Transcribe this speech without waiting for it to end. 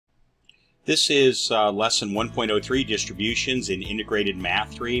This is lesson 1.03, distributions in integrated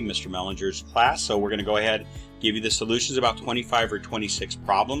math 3, Mr. Mellinger's class. So we're going to go ahead and give you the solutions, about 25 or 26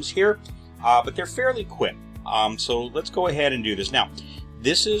 problems here, but they're fairly quick. So let's go ahead and do this. Now,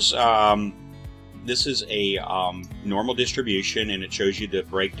 this is a normal distribution, and it shows you the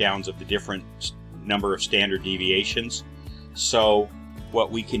breakdowns of the different number of standard deviations. So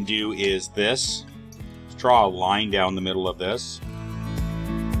what we can do is this. Let's draw a line down the middle of this.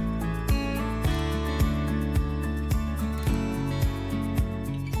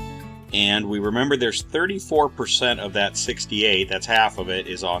 And we remember there's 34% of that 68, that's half of it,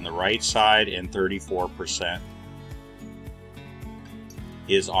 is on the right side, and 34%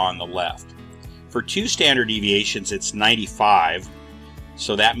 is on the left. For two standard deviations, it's 95,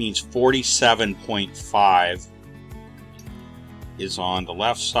 so that means 47.5 is on the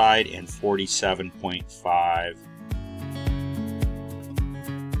left side, and 47.5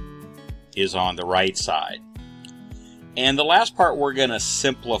 is on the right side. And the last part we're going to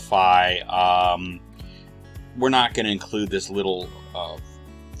simplify. We're not going to include this little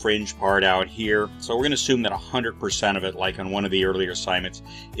fringe part out here. So we're going to assume that 100% of it, like on one of the earlier assignments,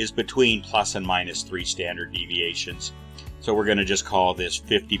 is between plus and minus 3 standard deviations. So we're going to just call this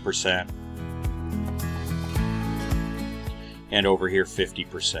 50%. And over here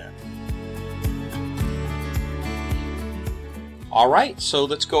 50%. Alright, so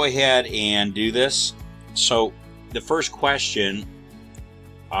let's go ahead and do this. So the first question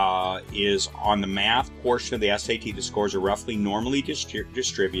is on the math portion of the SAT. The scores are roughly normally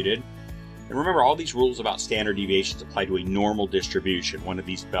distributed. And remember, all these rules about standard deviations apply to a normal distribution, one of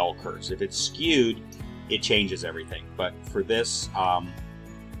these bell curves. If it's skewed, it changes everything. But for this,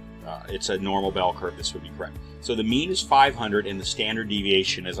 it's a normal bell curve. This would be correct. So the mean is 500 and the standard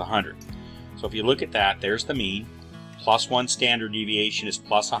deviation is 100. So if you look at that, there's the mean. Plus 1 standard deviation is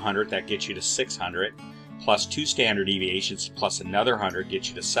plus 100. That gets you to 600. Plus 2 standard deviations plus another 100 gets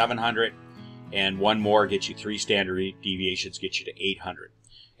you to 700, and one more gets you 3 standard deviations gets you to 800.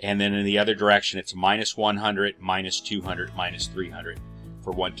 And then in the other direction, it's minus 100, minus 200, minus 300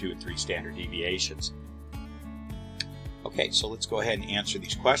 for 1, 2, and 3 standard deviations. Okay, so let's go ahead and answer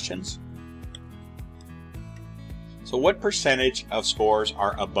these questions. So what percentage of scores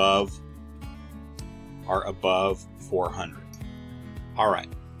are above 400? All right.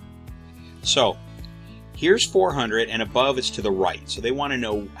 So here's 400, and above is to the right. So they want to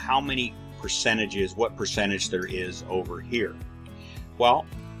know how many percentages, what percentage there is over here. Well,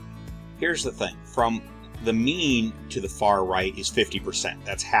 here's the thing. From the mean to the far right is 50%.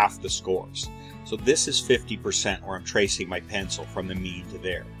 That's half the scores. So this is 50% where I'm tracing my pencil from the mean to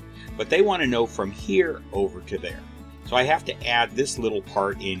there. But they want to know from here over to there. So I have to add this little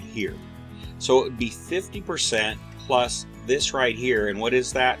part in here. So it would be 50% plus this right here. And what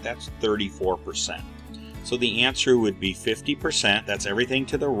is that? That's 34%. So the answer would be 50%, that's everything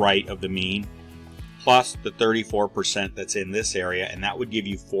to the right of the mean, plus the 34% that's in this area, and that would give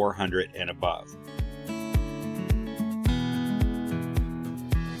you 400 and above.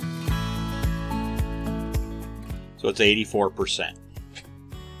 So it's 84%.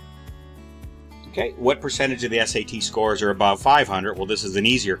 Okay, what percentage of the SAT scores are above 500? Well, this is an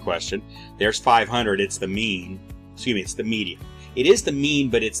easier question. There's 500, it's the mean, it's the median. It is the mean,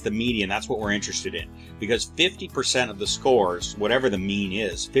 but it's the median. That's what we're interested in. Because 50% of the scores, whatever the mean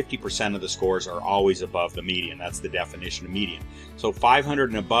is, 50% of the scores are always above the median. That's the definition of median. So 500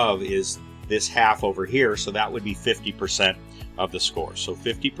 and above is this half over here, so that would be 50% of the scores. So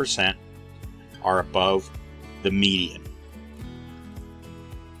 50% are above the median.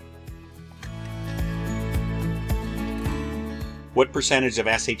 What percentage of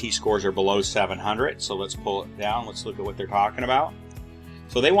SAT scores are below 700? So let's pull it down. Let's look at what they're talking about.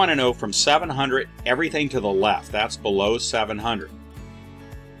 So they want to know from 700, everything to the left. That's below 700.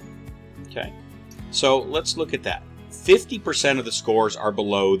 Okay. So let's look at that. 50% of the scores are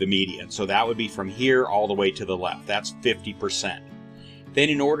below the median. So that would be from here all the way to the left. That's 50%. Then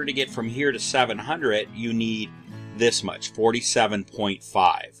in order to get from here to 700, you need this much,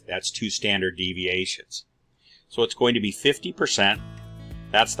 47.5. That's 2 standard deviations. So it's going to be 50%,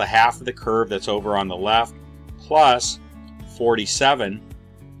 that's the half of the curve that's over on the left, plus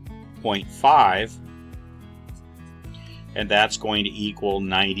 47.5, and that's going to equal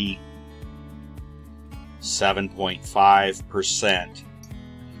 97.5%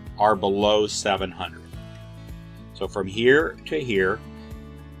 are below 700. So from here to here,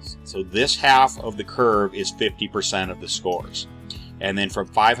 so this half of the curve is 50% of the scores. And then from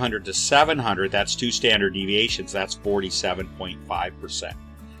 500 to 700, that's 2 standard deviations, that's 47.5%.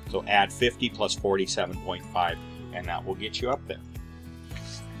 So add 50 plus 47.5, and that will get you up there.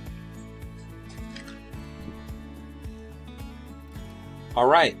 All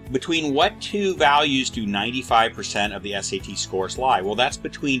right, between what two values do 95% of the SAT scores lie? Well, that's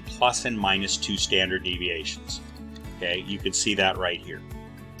between plus and minus 2 standard deviations. Okay, you can see that right here.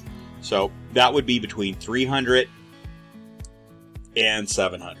 So that would be between 300 and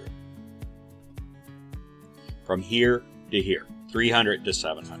 700. From here to here, 300 to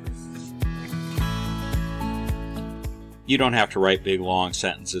 700. You don't have to write big long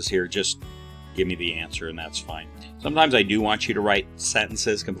sentences here, just give me the answer and that's fine. Sometimes I do want you to write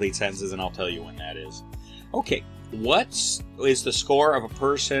sentences, complete sentences, and I'll tell you when that is. Okay, what is the score of a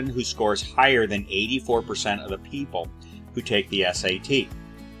person who scores higher than 84% of the people who take the SAT?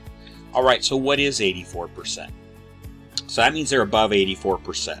 All right, so what is 84%? So that means they're above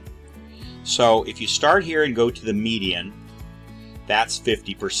 84%. So if you start here and go to the median, that's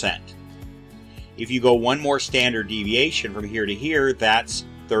 50%. If you go one more standard deviation from here to here, that's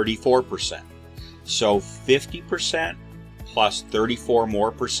 34%. So 50% plus 34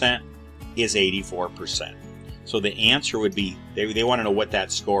 more percent is 84%. So the answer would be, they want to know what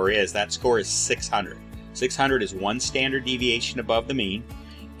that score is. That score is 600. 600 is one standard deviation above the mean,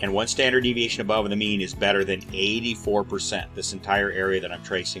 and one standard deviation above the mean is better than 84%. This entire area that I'm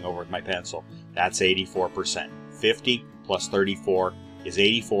tracing over with my pencil, that's 84%. 50 plus 34 is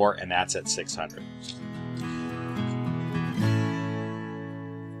 84, and that's at 600.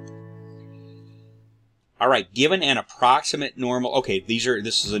 All right, given an approximate normal, okay,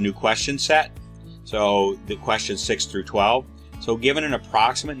 this is a new question set. So the questions 6 through 12. So given an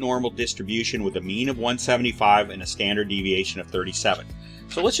approximate normal distribution with a mean of 175 and a standard deviation of 37.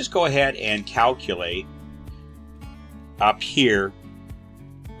 So let's just go ahead and calculate up here,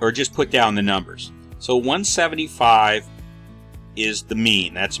 or just put down the numbers. So 175 is the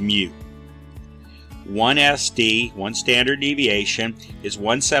mean, that's mu. 1 SD, one standard deviation, is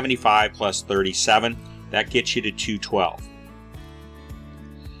 175 plus 37. That gets you to 212.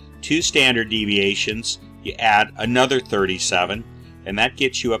 2 standard deviations, you add another 37, and that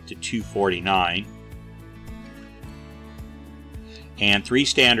gets you up to 249. And 3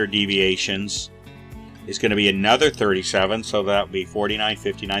 standard deviations is going to be another 37, so that would be 49,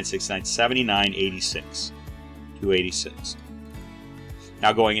 59, 69, 79, 86. 286.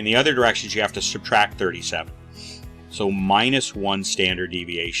 Now going in the other directions, you have to subtract 37. So minus 1 standard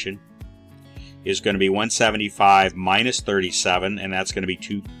deviation is going to be 175 minus 37, and that's going to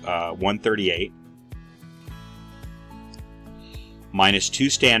be 138. Minus 2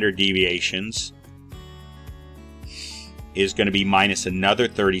 standard deviations is going to be minus another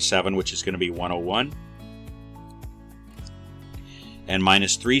 37, which is going to be 101. And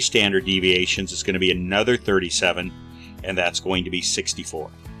minus 3 standard deviations is going to be another 37, and that's going to be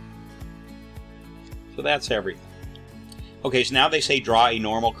 64. So that's everything. Okay, so now they say draw a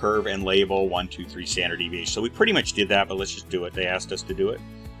normal curve and label 1, 2, 3 standard deviations. So we pretty much did that, but let's just do it. They asked us to do it.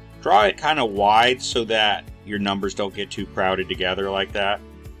 Draw it kind of wide so that your numbers don't get too crowded together like that.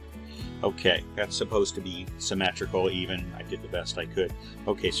 Okay, that's supposed to be symmetrical, even. I did the best I could.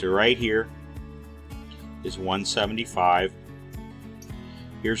 Okay, so right here is 175.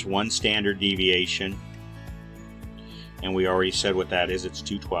 Here's 1 standard deviation. And we already said what that is. It's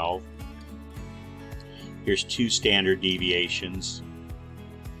 212. Here's 2 standard deviations.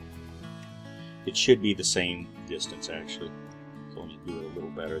 It should be the same distance, actually. So let me do it a little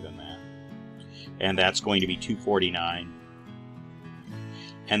better than that. And that's going to be 249.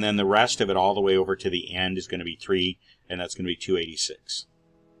 And then the rest of it all the way over to the end is going to be 3, and that's going to be 286.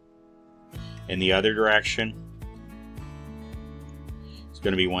 In the other direction, it's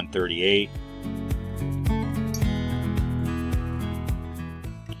going to be 138.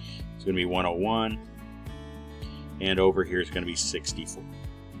 It's going to be 101. And over here is going to be 64.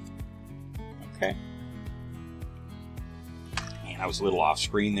 Okay. Man, I was a little off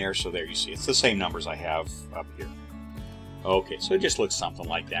screen there, so there you see. It's the same numbers I have up here. Okay, so it just looks something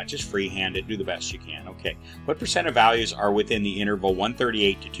like that. Just freehand it, do the best you can. Okay, what percent of values are within the interval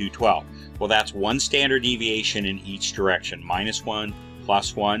 138 to 212? Well, that's 1 standard deviation in each direction. Minus 1,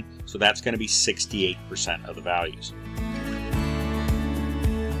 plus 1, so that's going to be 68% of the values.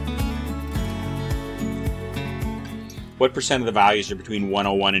 What percent of the values are between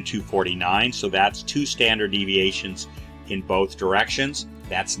 101 and 249? So that's 2 standard deviations in both directions.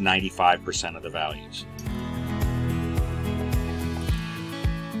 That's 95% of the values.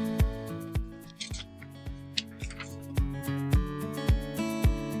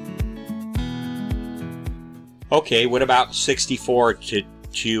 Okay, what about 64 to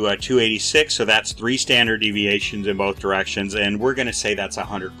 286? So that's 3 standard deviations in both directions, and we're going to say that's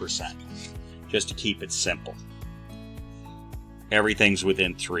 100%, just to keep it simple. everything's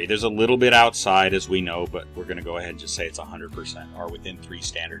within 3. There's a little bit outside, as we know, but we're going to go ahead and just say it's 100% or within 3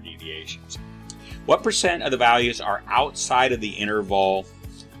 standard deviations. What percent of the values are outside of the interval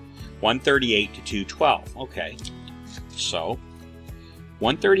 138 to 212? Okay, so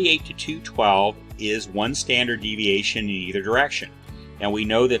 138 to 212 is 1 standard deviation in either direction. And we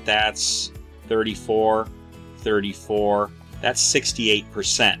know that that's 34, 34, that's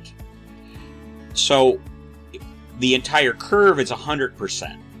 68%. So the entire curve is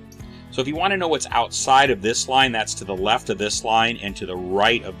 100%. So if you want to know what's outside of this line, that's to the left of this line, and to the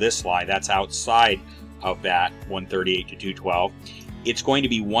right of this line, that's outside of that 138 to 212. It's going to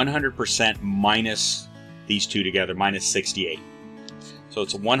be 100% minus these two together, minus 68. So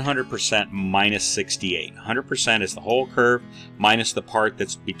it's 100% minus 68. 100% is the whole curve minus the part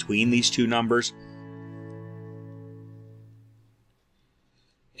that's between these two numbers.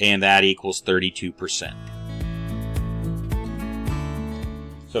 And that equals 32%.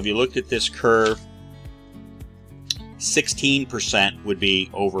 So if you looked at this curve, 16% would be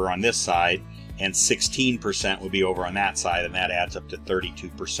over on this side, and 16% would be over on that side, and that adds up to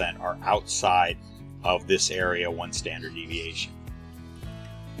 32% are outside of this area 1 standard deviation.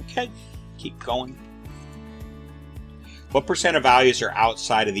 Okay, keep going. What percent of values are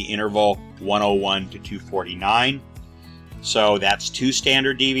outside of the interval 101 to 249? So that's 2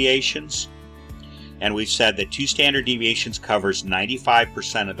 standard deviations. And we've said that 2 standard deviations covers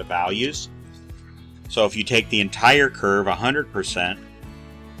 95% of the values. So if you take the entire curve, 100%,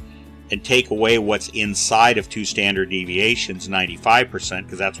 and take away what's inside of 2 standard deviations, 95%,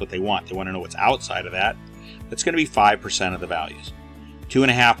 because that's what they want. They want to know what's outside of that. That's going to be 5% of the values.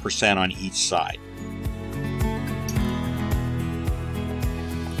 2.5% on each side.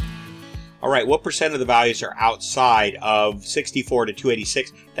 All right, what percent of the values are outside of 64 to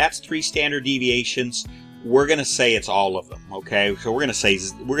 286? That's 3 standard deviations. We're going to say it's all of them, okay? So we're going to say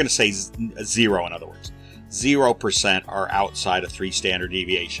 0, in other words. 0% are outside of 3 standard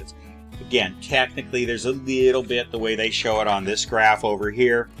deviations. Again, technically there's a little bit the way they show it on this graph over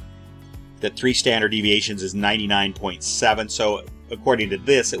here. That 3 standard deviations is 99.7, so according to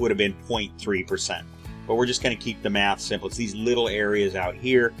this it would have been 0.3%. But we're just going to keep the math simple. It's these little areas out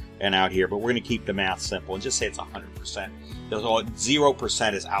here and out here, but we're going to keep the math simple and just say it's 100%.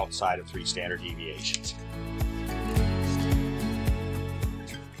 0% is outside of 3 standard deviations.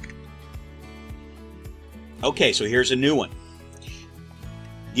 Okay, so here's a new one.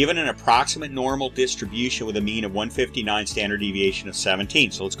 Given an approximate normal distribution with a mean of 159, standard deviation of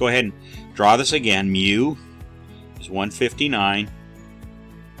 17. So let's go ahead and draw this again. Mu is 159.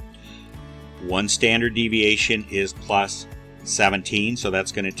 1 standard deviation is plus 17, so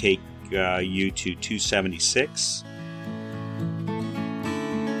that's going to take you to 276.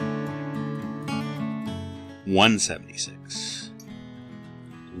 176.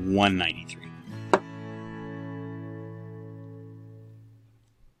 193.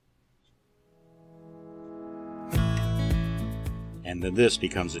 And then this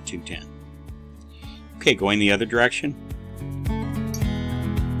becomes a 210. Okay, going the other direction.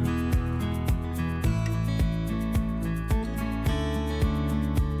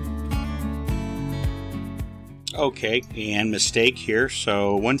 Okay, and mistake here,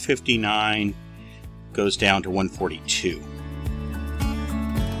 so 159 goes down to 142.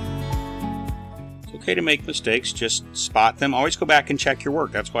 It's okay to make mistakes, just spot them. Always go back and check your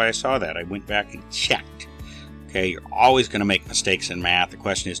work. That's why I saw that. I went back and checked. Okay, you're always going to make mistakes in math. The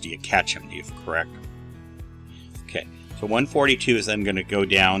question is, do you catch them? Do you correct them? Okay, so 142 is then going to go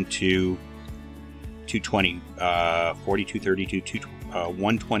down to 220, 42, 32,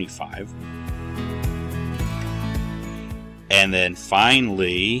 125. And then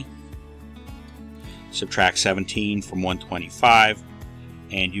finally, subtract 17 from 125,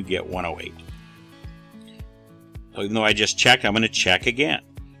 and you get 108. So even though I just checked, I'm going to check again.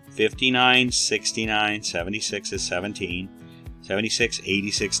 59, 69, 76 is 17. 76,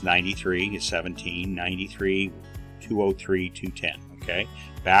 86, 93 is 17. 93, 203, 210. Okay?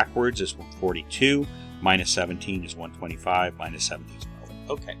 Backwards is 42. Minus 17 is 125. Minus 17 is 108.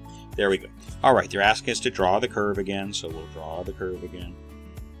 Okay. There we go. All right, they're asking us to draw the curve again, so we'll draw the curve again.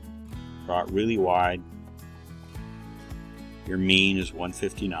 Draw it really wide. Your mean is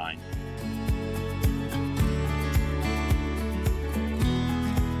 159.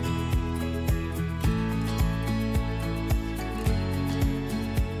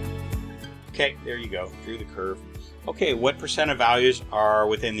 Okay, there you go. Drew the curve. Okay, what percent of values are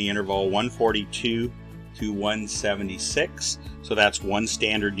within the interval 142 to 176? So that's 1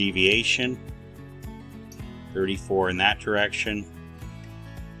 standard deviation. 34 in that direction.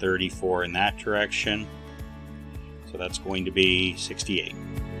 34 in that direction. So that's going to be 68.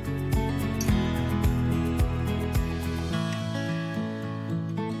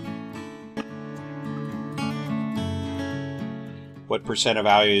 What percent of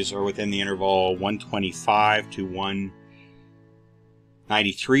values are within the interval 125 to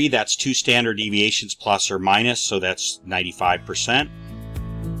 193? That's 2 standard deviations plus or minus, so that's 95%.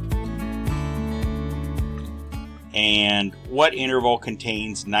 And what interval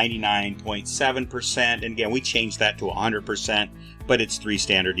contains 99.7%? And again, we changed that to 100%, but it's 3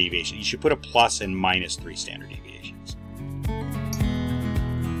 standard deviations. You should put a plus and minus 3 standard deviations.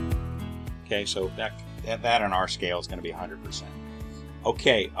 Okay, so that on our scale is going to be 100%.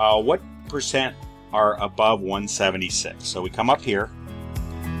 Okay, what percent are above 176? So we come up here.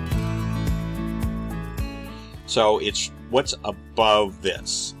 So it's what's above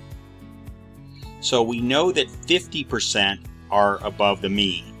this. So we know that 50% are above the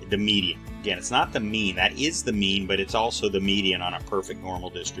median. Again, it's not the mean. That is the mean, but it's also the median on a perfect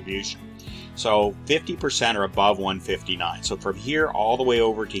normal distribution. So 50% are above 159. So from here all the way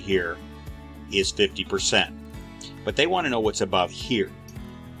over to here is 50%. But they want to know what's above here.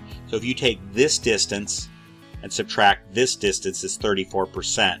 So if you take this distance and subtract this distance is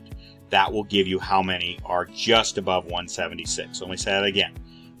 34%, that will give you how many are just above 176. So let me say that again.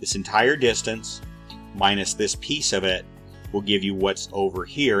 This entire distance minus this piece of it will give you what's over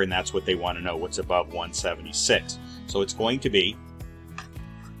here, and that's what they want to know, what's above 176. So it's going to be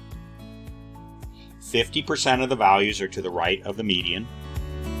 50% of the values are to the right of the median.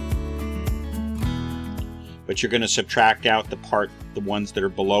 But you're going to subtract out the ones that are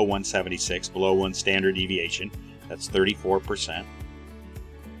below 176, below 1 standard deviation. That's 34%.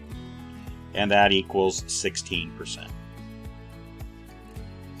 And that equals 16%.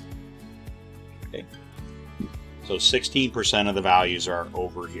 Okay. So 16% of the values are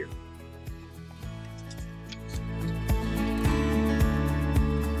over here.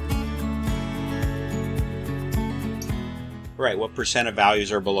 All right, what percent of values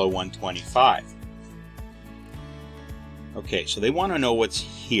are below 125? Okay, so they want to know what's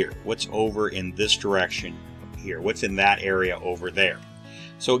here, what's over in this direction here, what's in that area over there.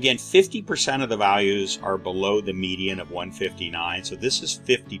 So again, 50% of the values are below the median of 159, so this is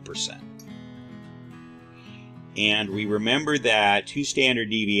 50%. And we remember that 2 standard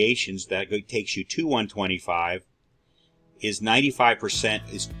deviations, that takes you to 125, is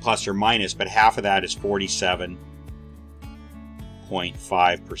 95% is plus or minus, but half of that is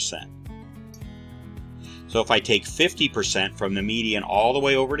 47.5%. So if I take 50% from the median all the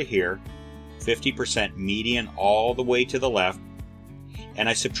way over to here, 50% median all the way to the left, and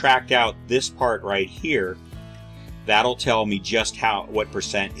I subtract out this part right here, that'll tell me just what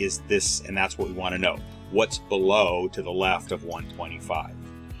percent is this, and that's what we want to know. What's below to the left of 125.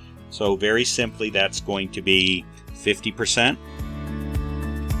 So very simply, that's going to be 50%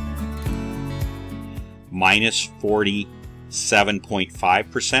 minus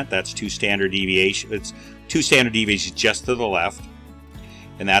 47.5%. That's 2 standard deviations. It's 2 standard deviations just to the left,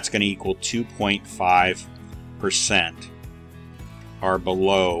 and that's going to equal 2.5% are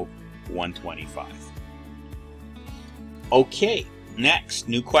below 125. Okay, next,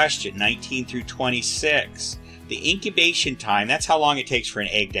 new question, 19 through 26. The incubation time, that's how long it takes for an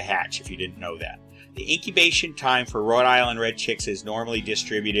egg to hatch, if you didn't know that. The incubation time for Rhode Island red chicks is normally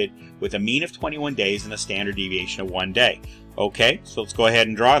distributed with a mean of 21 days and a standard deviation of 1 day. Okay, so let's go ahead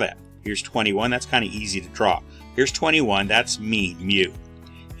and draw that. Here's 21, that's kind of easy to draw. Here's 21, that's mean, mu.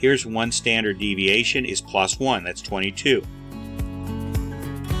 Here's 1 standard deviation is plus 1, that's 22.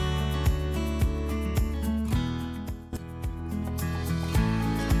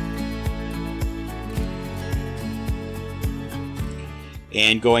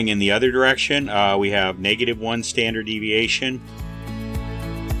 And going in the other direction, we have negative 1 standard deviation.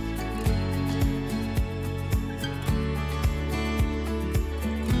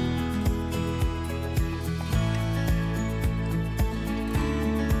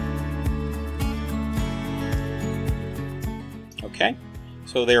 Okay,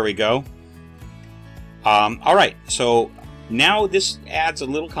 so there we go. All right, so now this adds a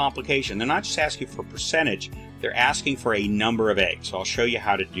little complication. They're not just asking for percentage, they're asking for a number of eggs. So I'll show you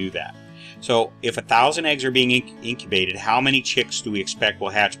how to do that. So if 1,000 eggs are being incubated, how many chicks do we expect will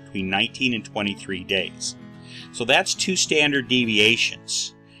hatch between 19 and 23 days? So that's 2 standard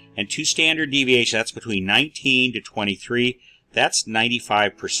deviations. And 2 standard deviations, that's between 19 to 23, that's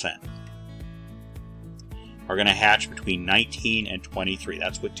 95%. Are going to hatch between 19 and 23.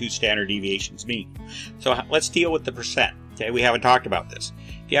 That's what 2 standard deviations mean. So let's deal with the percent. Okay, we haven't talked about this.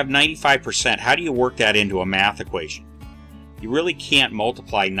 If you have 95%, how do you work that into a math equation? You really can't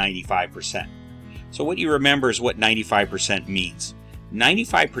multiply 95%. So what you remember is what 95% means.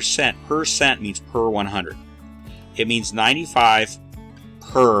 95% means per 100. It means 95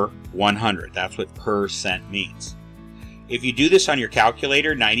 per 100. That's what percent means. If you do this on your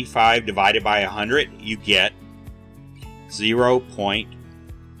calculator, 95 divided by 100, you get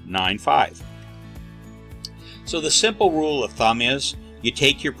 0.95. So the simple rule of thumb is you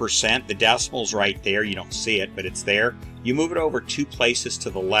take your percent, the decimal's right there, you don't see it, but it's there. You move it over 2 places to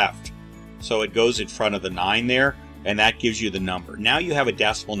the left. So it goes in front of the 9 there, and that gives you the number. Now you have a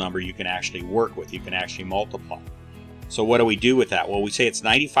decimal number you can actually work with, you can actually multiply. So what do we do with that? Well, we say it's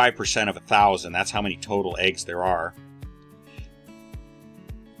 95% of 1,000. That's how many total eggs there are.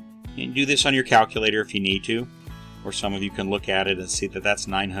 You can do this on your calculator if you need to, or some of you can look at it and see that that's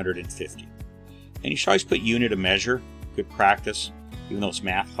 950. And you should always put unit of measure. Good practice, even though it's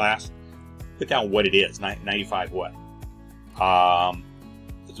math class. Put down what it is, 95 what?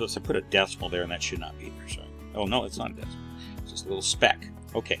 So I put a decimal there, and that should not be there. So, oh no, it's not a decimal. It's just a little speck.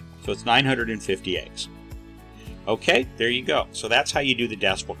 Okay, so it's 950 eggs. Okay, there you go. So that's how you do the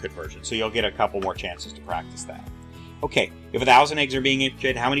decimal conversion. So you'll get a couple more chances to practice that. Okay, if 1,000 eggs are being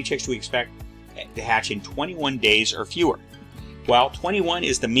incubated, how many chicks do we expect to hatch in 21 days or fewer? Well, 21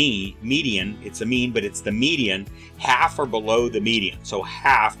 is the median. It's the mean, but it's the median. Half are below the median. So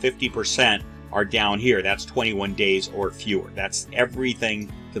half, 50%, are down here. That's 21 days or fewer. That's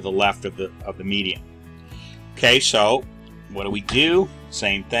everything to the left of the median. Okay, so what do?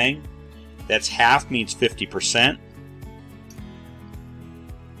 Same thing. That's half means 50%.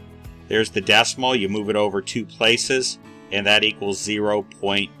 There's the decimal. You move it over 2 places, and that equals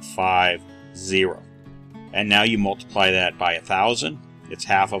 0.50. And now you multiply that by 1,000. It's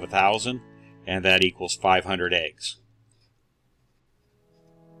half of 1,000, and that equals 500 eggs.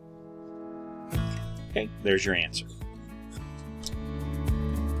 Okay, there's your answer.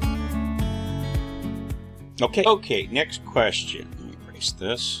 Okay, next question. Let me erase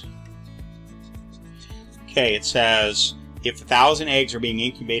this. Okay, it says, if 1,000 eggs are being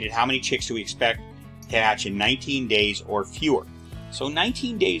incubated, how many chicks do we expect to hatch in 19 days or fewer? So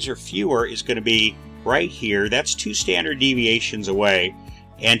 19 days or fewer is going to be right here. That's 2 standard deviations away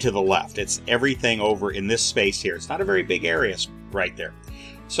and to the left. It's everything over in this space here. It's not a very big area right there.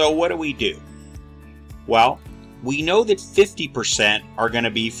 So what do? Well, we know that 50% are going to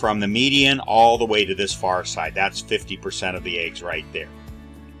be from the median all the way to this far side. That's 50% of the eggs right there.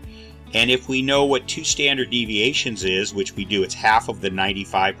 And if we know what 2 standard deviations is, which we do, it's half of the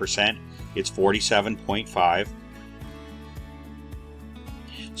 95%, it's 47.5.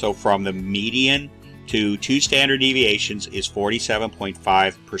 So from the median to 2 standard deviations is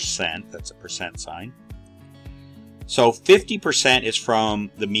 47.5%. That's a percent sign. So 50% is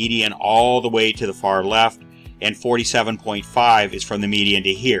from the median all the way to the far left, and 47.5 is from the median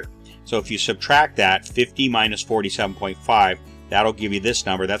to here. So if you subtract that, 50 minus 47.5, that'll give you this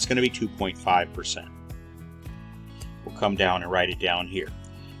number. That's going to be 2.5%. We'll come down and write it down here.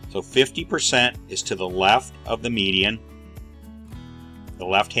 So 50% is to the left of the median, the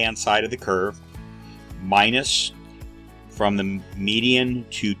left-hand side of the curve, minus from the median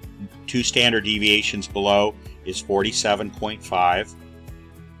to 2 standard deviations below is 47.5.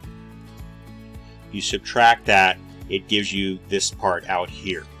 You subtract that, it gives you this part out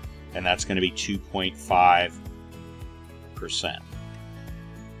here, and that's going to be 2.5%.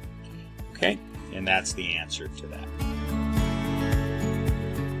 Okay, and that's the answer to that.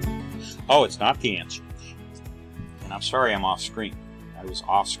 Oh, it's not the answer. And I'm sorry I'm off screen. I was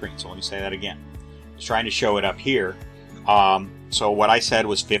off screen, so let me say that again. I was trying to show it up here. So what I said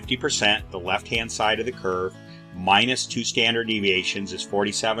was 50%, the left-hand side of the curve, minus 2 standard deviations is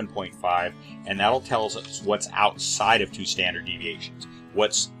 47.5, and that'll tell us what's outside of 2 standard deviations.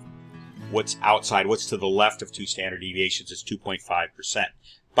 What's outside, what's to the left of 2 standard deviations is 2.5%.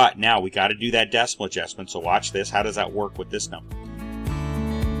 But now we got to do that decimal adjustment, so watch this. How does that work with this number?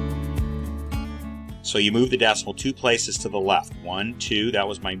 So you move the decimal 2 places to the left. 1, 2, that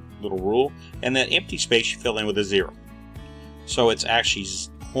was my little rule. And that empty space you fill in with a 0. So it's actually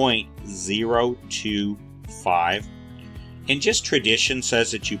 0.025. And just tradition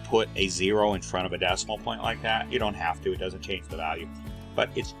says that you put a 0 in front of a decimal point like that. You don't have to, it doesn't change the value. But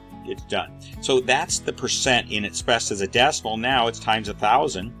it's done. So that's the percent in expressed as a decimal. Now it's times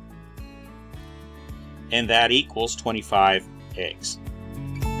 1,000. And that equals 25 eggs.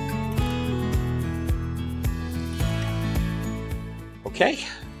 Okay,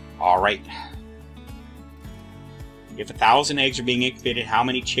 all right. If 1,000 eggs are being incubated, how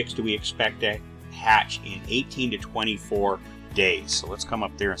many chicks do we expect to hatch in 18 to 24 days? So let's come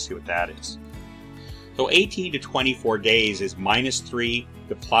up there and see what that is. So 18 to 24 days is minus 3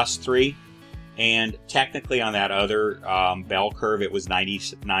 to plus 3. And technically on that other bell curve, it was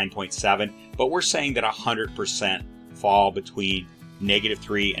 99.7, but we're saying that 100% fall between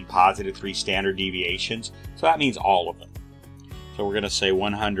 -3 and +3 standard deviations. So that means all of them. So we're going to say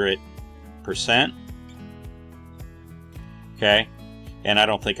 100%. Okay. And I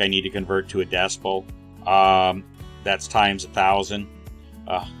don't think I need to convert to a decimal. That's times 1,000.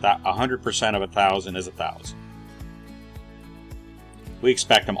 100% of 1,000 is 1,000. We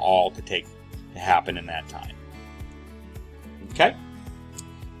expect them all to happen in that time. Okay.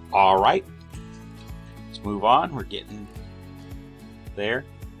 All right. Let's move on. We're getting there.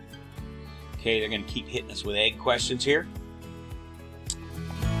 Okay, they're going to keep hitting us with egg questions here.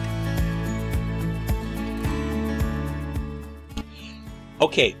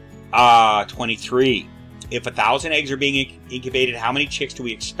 Okay, 23. If 1,000 eggs are being incubated, how many chicks do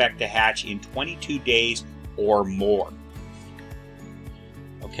we expect to hatch in 22 days or more?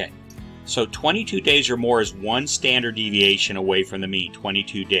 Okay, so 22 days or more is one standard deviation away from the mean,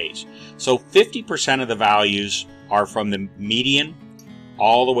 22 days. So 50% of the values are from the median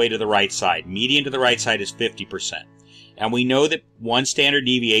all the way to the right side. Median to the right side is 50%. And we know that one standard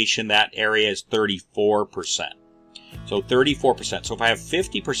deviation, that area is 34%. So 34%. So if I have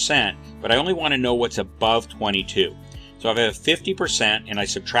 50%, but I only want to know what's above 22. So if I have 50% and I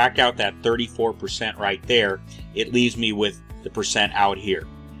subtract out that 34% right there, it leaves me with the percent out here.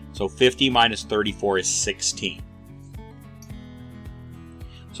 So 50 minus 34 is 16.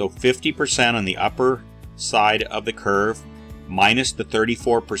 So 50% on the upper side of the curve minus the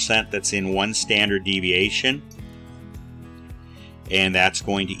 34% that's in one standard deviation. And that's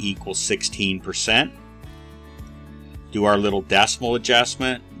going to equal 16%. Do our little decimal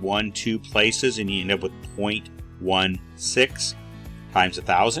adjustment, 1, 2 places, and you end up with 0.16 times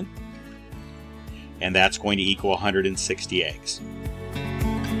 1,000. And that's going to equal 160 eggs.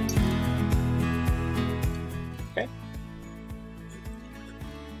 Okay.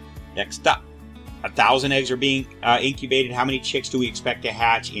 Next up, 1,000 eggs are being incubated. How many chicks do we expect to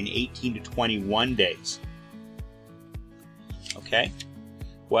hatch in 18 to 21 days? Okay.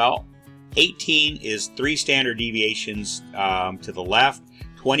 Well, 18 is 3 standard deviations to the left.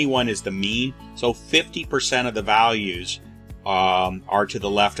 21 is the mean. So 50% of the values are to the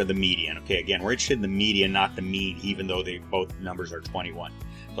left of the median. Okay, again, we're interested in the median, not the mean, even though both numbers are 21.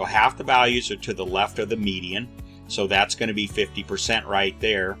 So half the values are to the left of the median. So that's going to be 50% right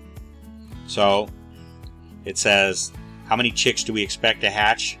there. So it says, how many chicks do we expect to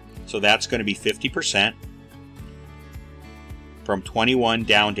hatch? So that's going to be 50%. From 21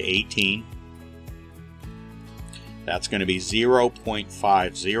 down to 18. That's going to be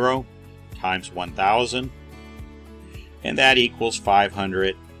 0.50 times 1,000. And that equals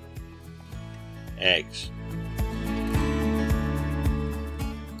 500 eggs.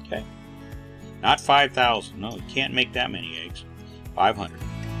 Okay. Not 5,000. No, you can't make that many eggs. 500.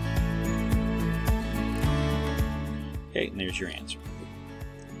 Okay, and there's your answer.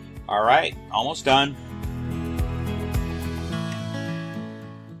 All right, almost done.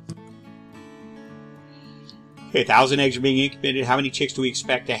 Okay, 1,000 eggs are being incubated. How many chicks do we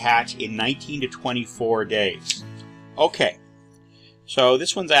expect to hatch in 19 to 24 days? Okay, so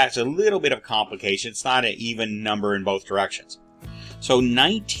this one's actually a little bit of a complication. It's not an even number in both directions. So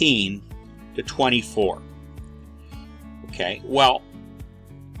 19 to 24. Okay, well,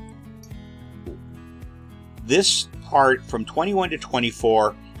 this part from 21 to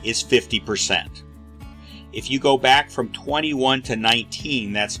 24 is 50%. If you go back from 21 to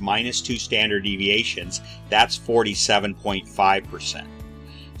 19, that's minus 2 standard deviations. That's 47.5%.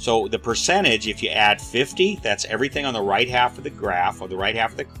 So the percentage, if you add 50, that's everything on the right half of the graph, or the right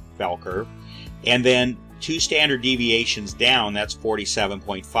half of the bell curve, and then 2 standard deviations down, that's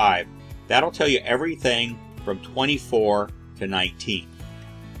 47.5. That'll tell you everything from 24 to 19.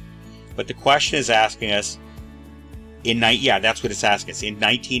 But the question is asking us, that's what it's asking us, in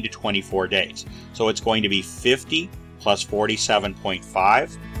 19 to 24 days. So it's going to be 50 plus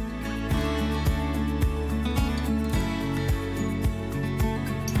 47.5.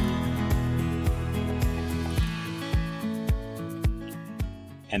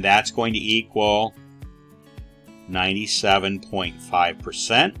 And that's going to equal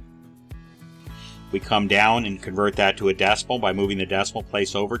 97.5%. We come down and convert that to a decimal by moving the decimal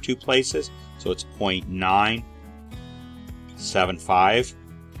place over 2 places. So it's 0.975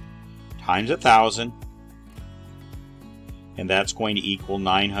 times 1,000, and that's going to equal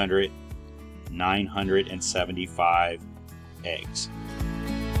 975 eggs.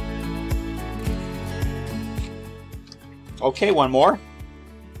 Okay, one more.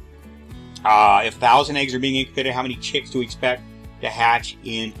 If 1,000 eggs are being incubated, how many chicks do we expect to hatch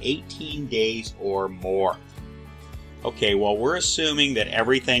in 18 days or more. Okay, well, we're assuming that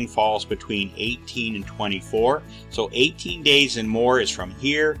everything falls between 18 and 24. So 18 days and more is from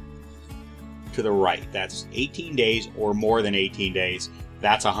here to the right. That's 18 days or more than 18 days.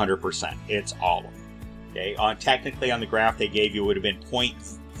 That's 100%. It's all of them. Okay, technically on the graph they gave you would have been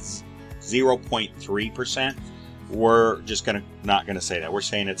 0.3%. We're just not gonna say that. We're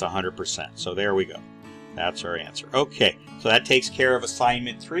saying it's 100%. So there we go. That's our answer. Okay, so that takes care of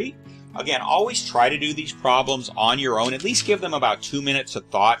assignment 3. Again, always try to do these problems on your own. At least give them about 2 minutes of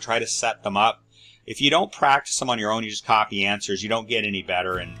thought. Try to set them up. If you don't practice them on your own, you just copy answers, you don't get any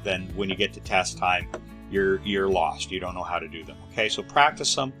better, and then when you get to test time, you're lost. You don't know how to do them. Okay, so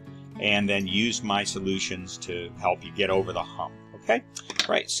practice them and then use my solutions to help you get over the hump. Okay? All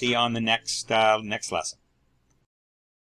right, see you on the next lesson.